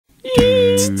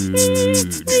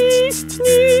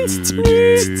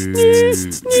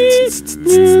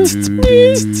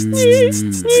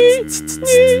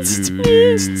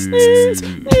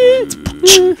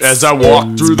As I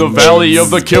walk through the valley of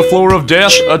the kill floor of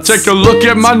death, I take a look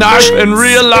at my knife and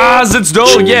realize it's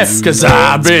dull, yeah. Cause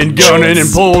I've been gunning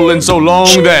and pulling so long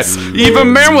that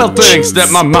even Manuel thinks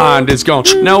that my mind is gone.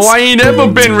 Now I ain't ever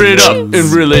been rid up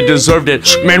and really deserved it.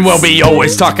 Manuel be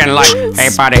always talking like, hey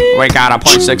buddy, we got a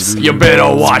 .6. You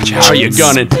better watch how you're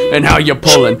gunning and how you're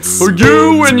pulling, or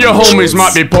you and your homies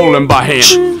might be pulling by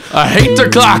hand. I hate to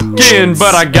clock in,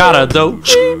 but I gotta though.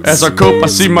 As I cope, I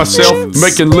see myself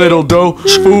making little dough.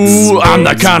 Ooh, I'm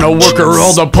the kind of worker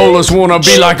all the pullers wanna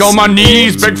be like. On my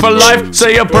knees, beg for life,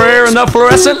 say a prayer in the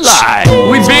fluorescent light.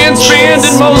 We've been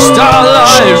spending most our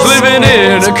lives living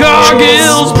in a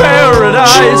Cargill's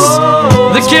Paradise.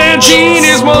 The canteen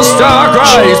is most our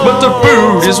cries, but the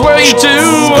food is way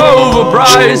too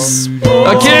overpriced.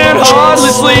 I can't hardly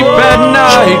sleep at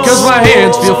night, cause my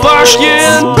hands feel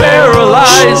fucking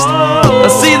paralyzed. I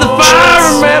see the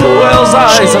fire in Manuel's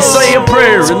eyes, I say a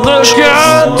prayer and look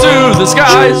up to the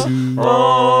skies.